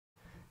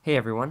Hey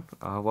everyone,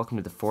 welcome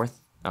to the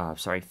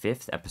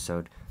fifth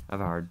episode of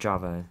our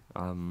Java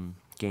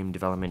game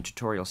development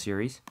tutorial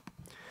series.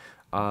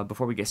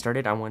 Before we get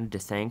started, I wanted to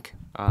thank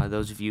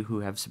those of you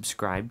who have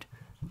subscribed,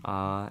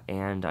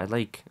 and I'd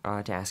like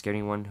to ask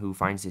anyone who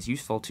finds this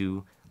useful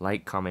to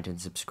like, comment,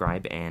 and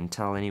subscribe, and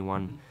tell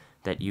anyone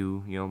that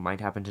you might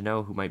happen to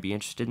know who might be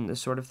interested in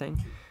this sort of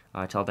thing.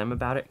 Tell them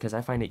about it, because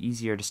I find it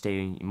easier to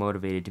stay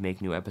motivated to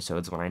make new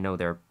episodes when I know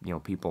there are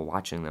people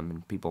watching them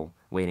and people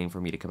waiting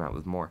for me to come out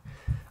with more.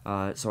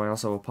 So I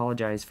also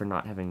apologize for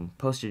not having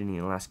posted any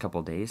in the last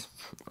couple days.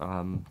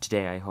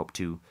 Today I hope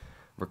to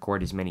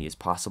record as many as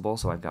possible,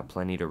 so I've got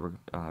plenty to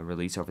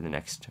release over the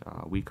next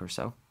week or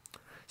so.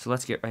 So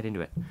let's get right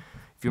into it.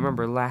 If you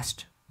remember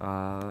last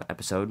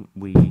episode,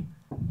 we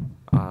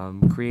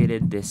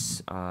created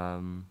this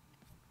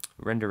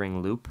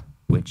rendering loop,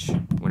 which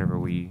whenever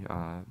we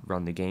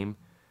run the game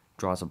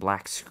draws a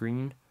black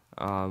screen.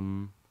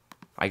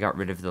 I got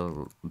rid of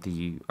the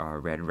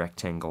red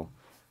rectangle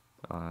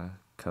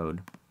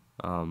code,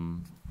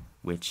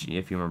 which,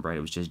 if you remember right,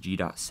 it was just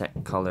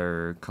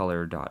g.setColor,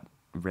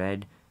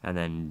 color.red, and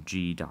then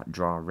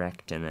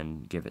g.drawRect, and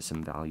then give it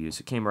some values.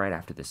 It came right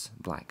after this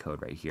black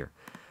code right here.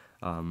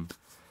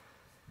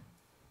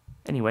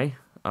 Anyway,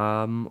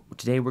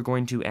 today we're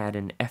going to add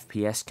an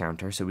FPS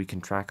counter so we can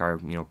track our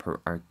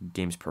our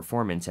game's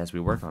performance as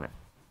we work on it.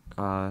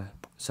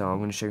 So I'm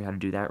going to show you how to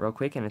do that real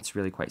quick, and it's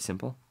really quite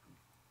simple.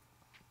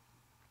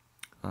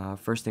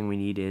 First thing we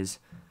need is,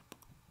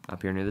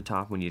 up here near the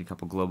top, we need a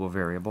couple global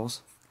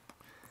variables.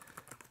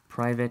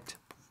 Private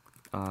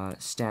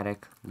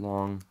static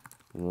long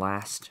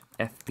last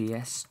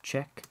FPS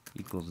check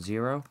equals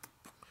 0.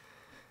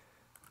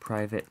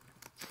 Private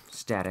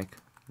static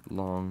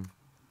long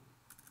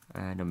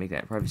make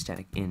that private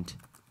static int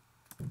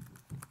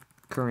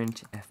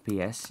current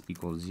FPS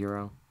equals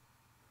 0.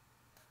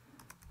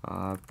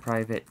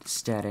 Private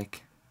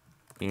static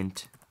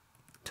int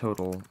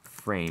total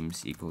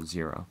frames equals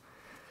 0.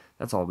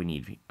 That's all we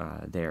need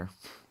there.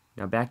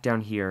 Now back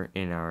down here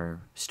in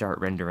our start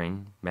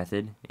rendering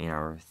method, in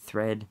our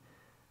thread,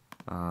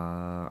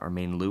 our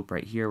main loop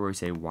right here where we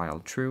say while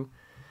true,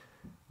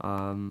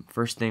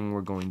 first thing we're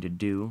going to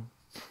do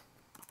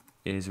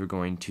is we're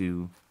going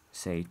to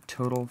say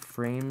total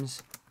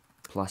frames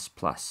plus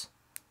plus.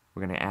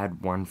 We're going to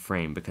add one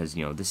frame because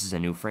this is a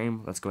new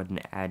frame. Let's go ahead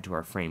and add to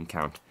our frame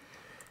count.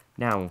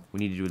 Now we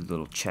need to do a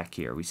little check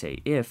here. We say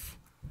if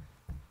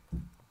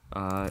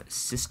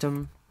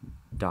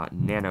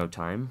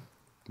system.nanotime,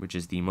 which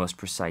is the most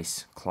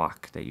precise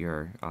clock that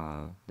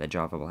that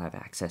Java will have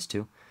access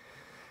to,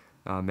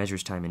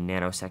 measures time in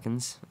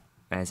nanoseconds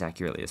as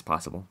accurately as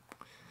possible.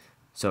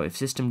 So if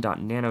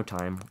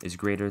system.nanotime is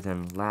greater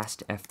than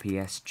last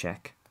FPS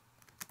check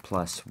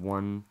plus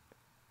 1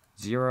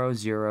 0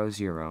 0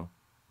 0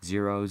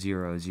 0 0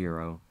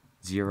 0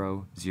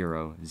 0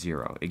 0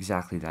 0,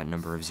 exactly that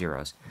number of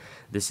zeros.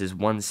 This is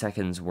 1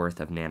 second's worth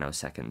of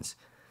nanoseconds.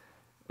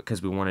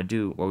 Because what we want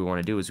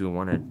to do is we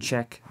want to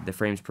check the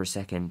frames per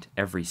second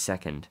every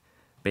second.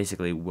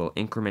 Basically, we'll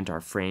increment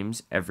our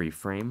frames every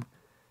frame,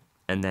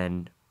 and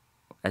then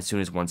as soon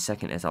as 1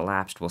 second has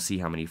elapsed, we'll see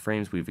how many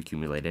frames we've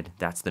accumulated.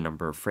 That's the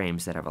number of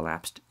frames that have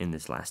elapsed in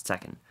this last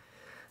second.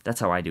 That's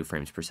how I do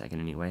frames per second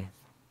anyway.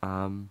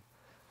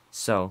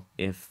 So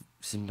if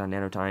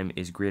system.nanotime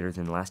is greater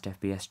than last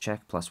FPS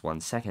check plus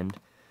 1 second,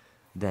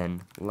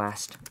 then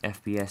last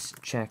FPS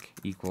check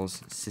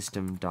equals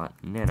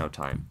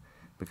system.nanotime,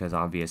 because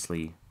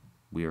obviously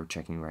we are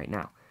checking right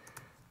now.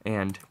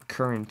 And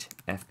current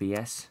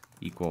FPS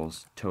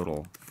equals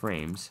total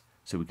frames,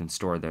 so we can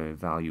store the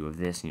value of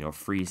this,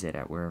 freeze it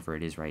at wherever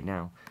it is right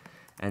now.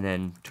 And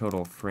then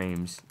total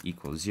frames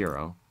equals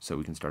 0, so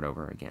we can start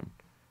over again.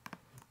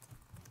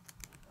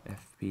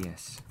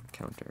 FPS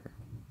Counter.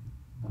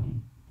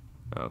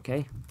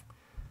 Okay.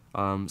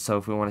 So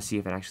if we want to see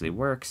if it actually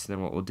works,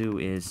 then what we'll do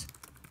is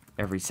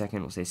every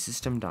second we'll say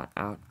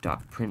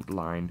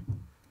system.out.println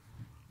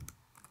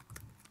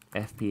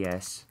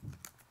FPS,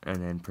 and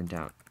then print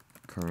out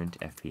current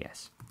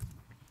FPS.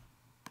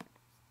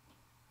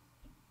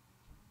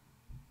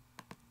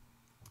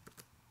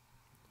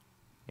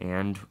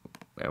 And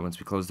once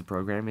we close the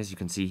program, as you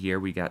can see here,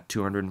 we got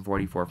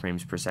 244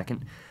 frames per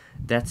second.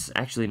 That's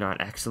actually not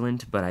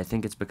excellent, but I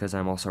think it's because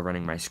I'm also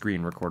running my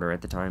screen recorder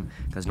at the time,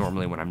 because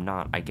normally when I'm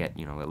not, I get,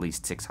 at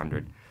least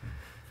 600.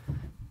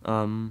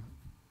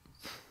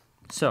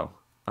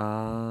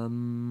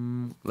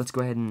 Let's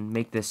go ahead and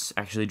make this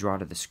actually draw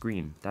to the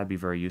screen. That'd be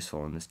very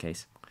useful in this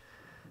case.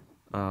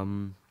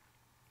 Right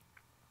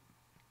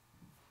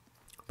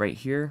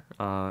here,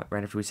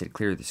 right after we said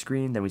clear the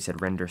screen, then we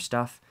said render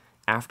stuff.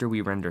 After we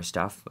render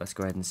stuff, let's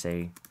go ahead and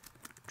say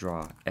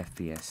draw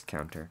FPS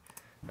counter.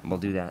 And we'll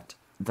do that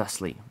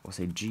thusly. We'll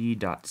say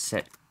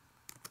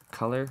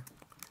g.setColor,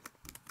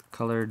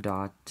 color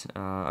dot,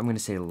 I'm going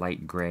to say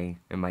light gray.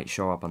 It might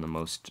show up on the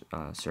most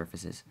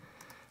surfaces.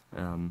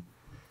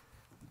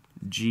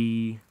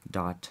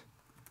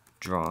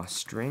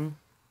 G.drawString,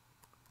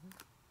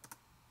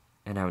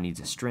 and now it needs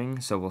a string,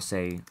 so we'll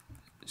say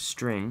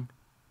string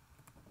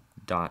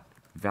dot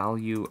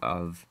value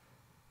of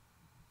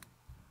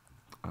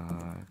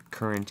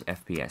current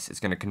FPS. It's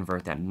going to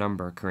convert that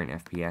number, current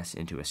FPS,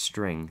 into a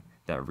string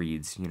that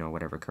reads,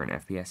 whatever current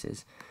FPS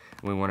is.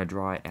 And we want to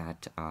draw it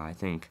at, I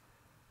think,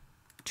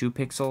 2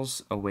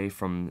 pixels away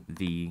from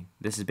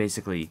this is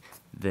basically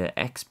the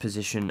X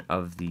position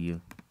of the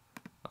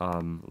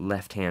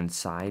left-hand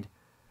side,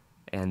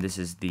 and this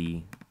is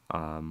the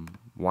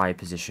Y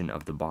position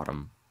of the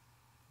bottom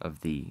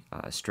of the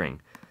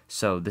string.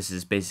 So this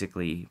is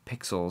basically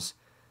pixels.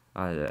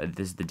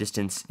 This is the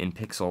distance in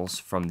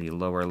pixels from the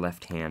lower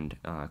left-hand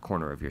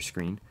corner of your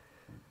screen.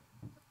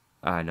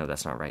 No,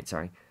 that's not right,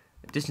 sorry.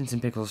 Distance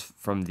in pixels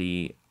from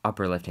the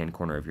upper left-hand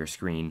corner of your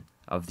screen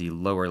of the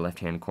lower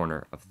left-hand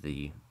corner of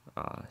the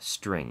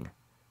string,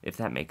 if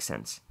that makes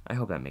sense. I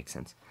hope that makes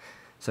sense.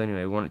 So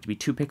anyway, we want it to be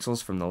 2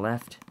 pixels from the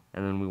left,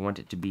 and then we want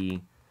it to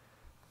be,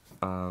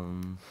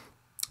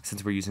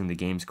 since we're using the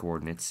game's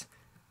coordinates,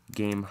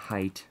 game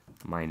height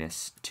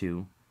minus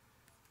 2.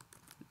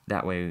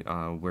 That way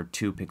we're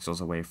 2 pixels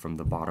away from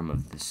the bottom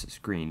of this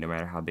screen, no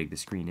matter how big the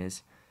screen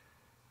is.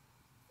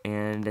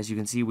 And as you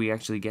can see, we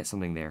actually get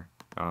something there.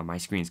 My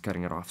screen's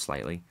cutting it off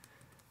slightly.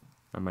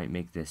 I might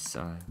make this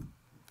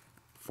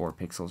 4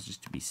 pixels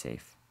just to be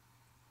safe.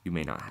 You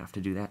may not have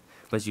to do that.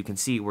 But as you can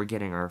see, we're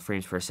getting our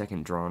frames per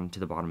second drawn to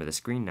the bottom of the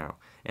screen now.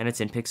 And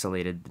it's in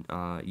pixelated.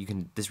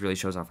 This really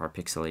shows off our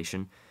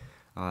pixelation,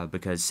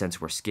 because since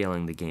we're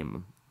scaling the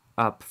game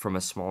up from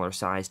a smaller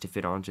size to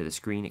fit onto the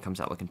screen, it comes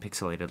out looking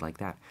pixelated like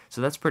that.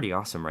 So that's pretty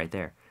awesome right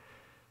there.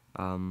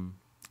 As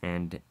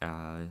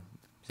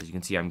you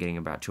can see, I'm getting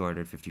about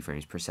 250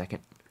 frames per second.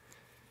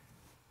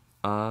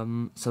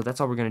 So that's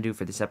all we're going to do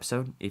for this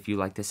episode. If you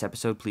like this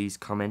episode, please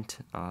comment,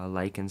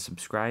 like, and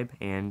subscribe,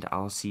 and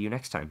I'll see you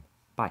next time.